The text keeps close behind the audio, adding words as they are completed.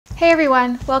Hey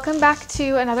everyone, welcome back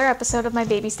to another episode of my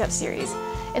Baby Steps series.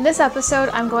 In this episode,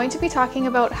 I'm going to be talking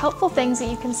about helpful things that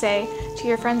you can say to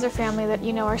your friends or family that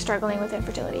you know are struggling with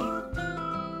infertility.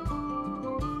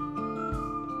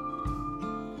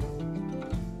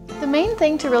 The main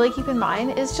thing to really keep in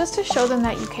mind is just to show them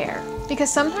that you care,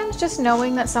 because sometimes just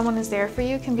knowing that someone is there for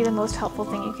you can be the most helpful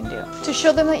thing you can do. To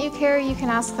show them that you care, you can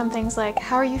ask them things like,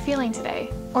 "How are you feeling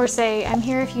today?" Or say, "I'm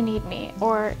here if you need me,"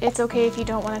 or "It's okay if you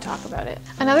don't want to talk about it."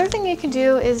 Another thing you can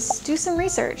do is do some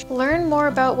research. Learn more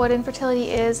about what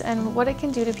infertility is and what it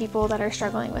can do to people that are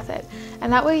struggling with it.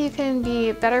 And that way you can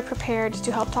be better prepared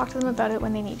to help talk to them about it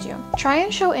when they need you. Try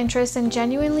and show interest and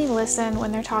genuinely listen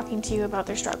when they're talking to you about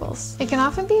their struggles. It can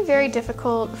often be very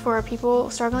difficult for people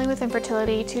struggling with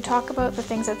infertility to talk about the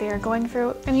things that they are going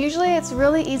through. And usually it's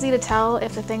really easy to tell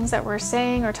if the things that we're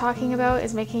saying or talking about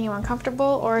is making you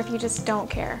uncomfortable or if you just don't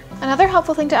care. Another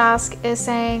helpful thing to ask is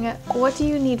saying, "What do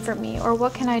you need from me?" or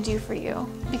 "What can I do for you?"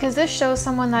 Because this shows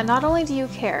someone that not only do you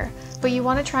care, but you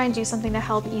want to try and do something to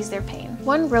help ease their pain.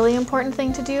 One really important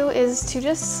thing to do is to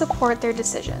just support their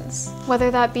decisions,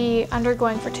 whether that be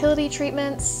undergoing fertility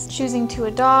treatments, choosing to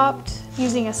adopt,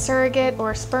 using a surrogate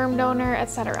or sperm donor,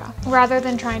 etc., rather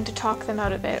than trying to talk them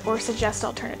out of it or suggest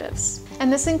alternatives.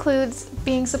 And this includes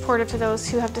being supportive to those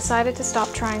who have decided to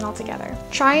stop trying altogether.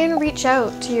 Try and reach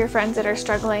out to your friends that are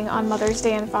struggling on Mother's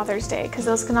Day and Father's Day, because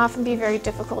those can often be very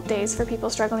difficult days for people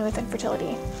struggling with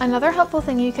infertility. Another helpful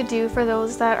thing you could do for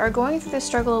those that are going through this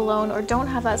struggle alone or don't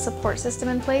have that support system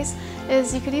in place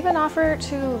is you could even offer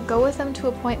to go with them to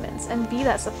appointments and be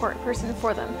that support person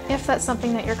for them, if that's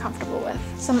something that you're comfortable with.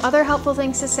 Some other helpful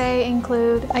things to say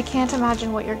include, "I can't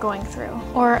imagine what you're going through,"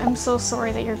 or "I'm so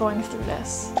sorry that you're going through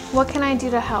this. What can I do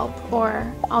to help?" or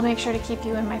 "I'll make sure to keep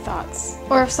you in my thoughts."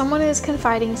 Or if someone is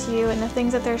confiding to you in the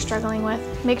things that they're struggling with,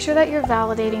 make sure that you're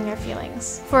validating their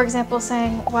feelings. For example,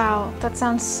 saying, "Wow, that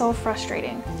sounds so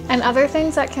frustrating." And other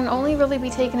things that can only really be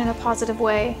taken in a positive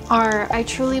way are, "I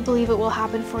truly believe it will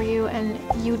happen for you and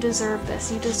you deserve this,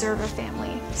 you deserve a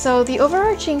family." So the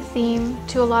overarching theme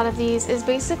to a lot of these is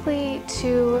basically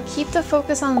to keep the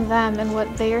focus on them and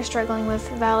what they are struggling with,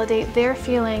 validate their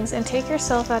feelings, and take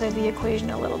yourself out of the equation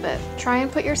a little bit. Try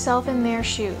and put yourself in their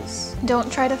shoes.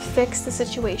 Don't try to fix the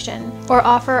situation or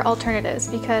offer alternatives,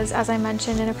 because as I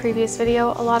mentioned in a previous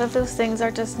video, a lot of those things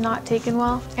are just not taken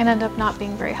well and end up not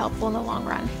being very helpful in the long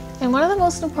run. And one of the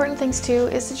most important things too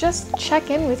is to just check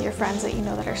in with your friends that you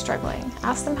know that are struggling.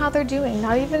 Ask them how they're doing,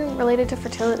 not even related to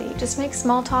fertility. Just make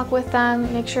small talk with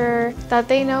them, make sure that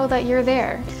they know that you're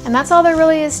there. And that's all there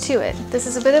really is to it. This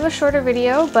is a bit of a shorter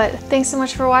video, but thanks so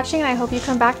much for watching, and I hope you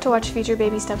come back to watch future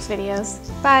Baby Steps videos.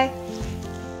 Bye!